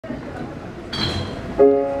We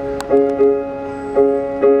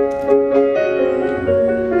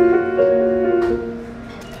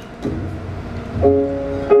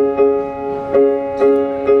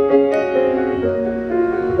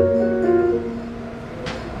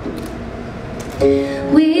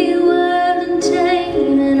were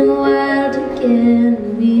entertaining a while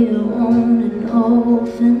again. We are on and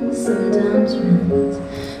off and sometimes friends.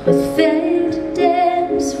 We failed to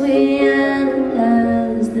dance, we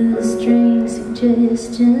analyze the strange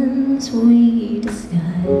suggestions we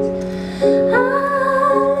disguise. I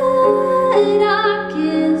let our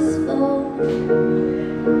kiss fall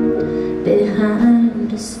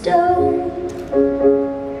behind a stone.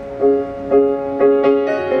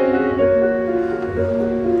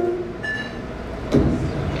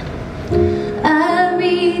 I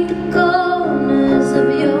read the corners of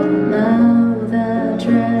your mouth. I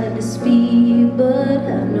tried to speak but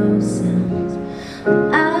have no sounds.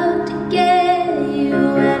 I'm out to get you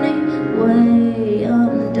anyway,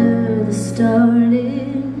 under the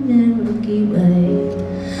starlit Milky Way.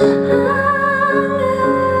 I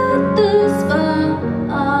let the spark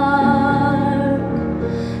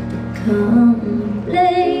become a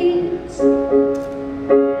blaze.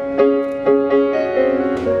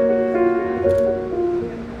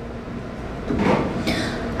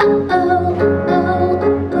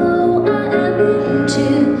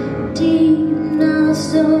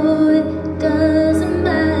 So it doesn't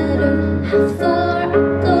matter how far I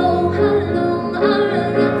go, how long I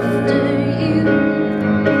run after you.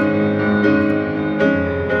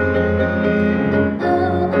 I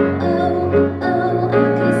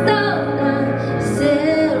can stop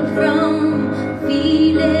myself from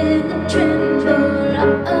feeling the tremble. I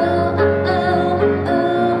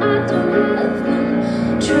don't have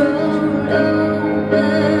control over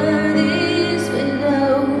this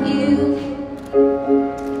without you.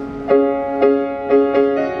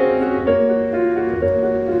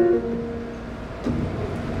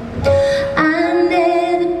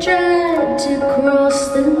 To cross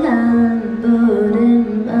the line, but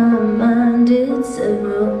in my mind it's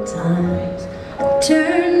several times. I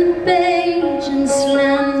turn the page and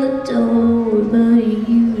slam the door, but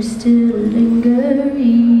you still linger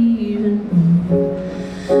even more.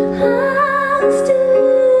 I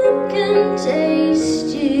still can taste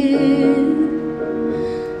you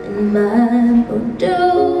in my Bordeaux.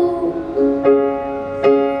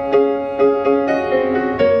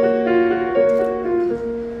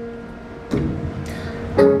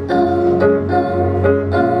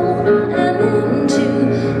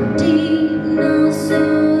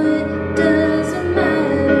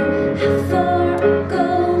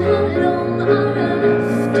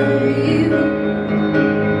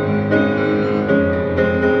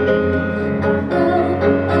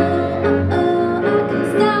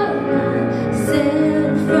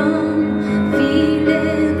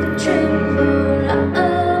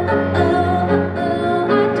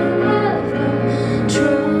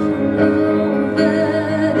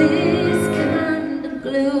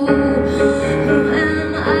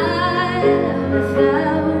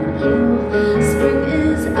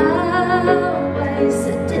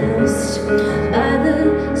 By the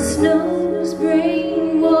snow's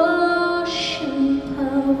brainwashing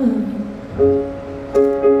power.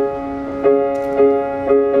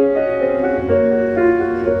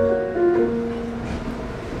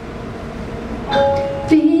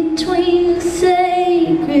 Between the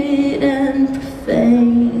sacred and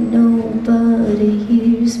profane, nobody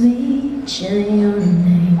hears me chant your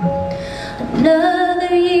name.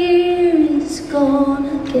 Another year is gone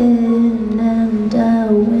again.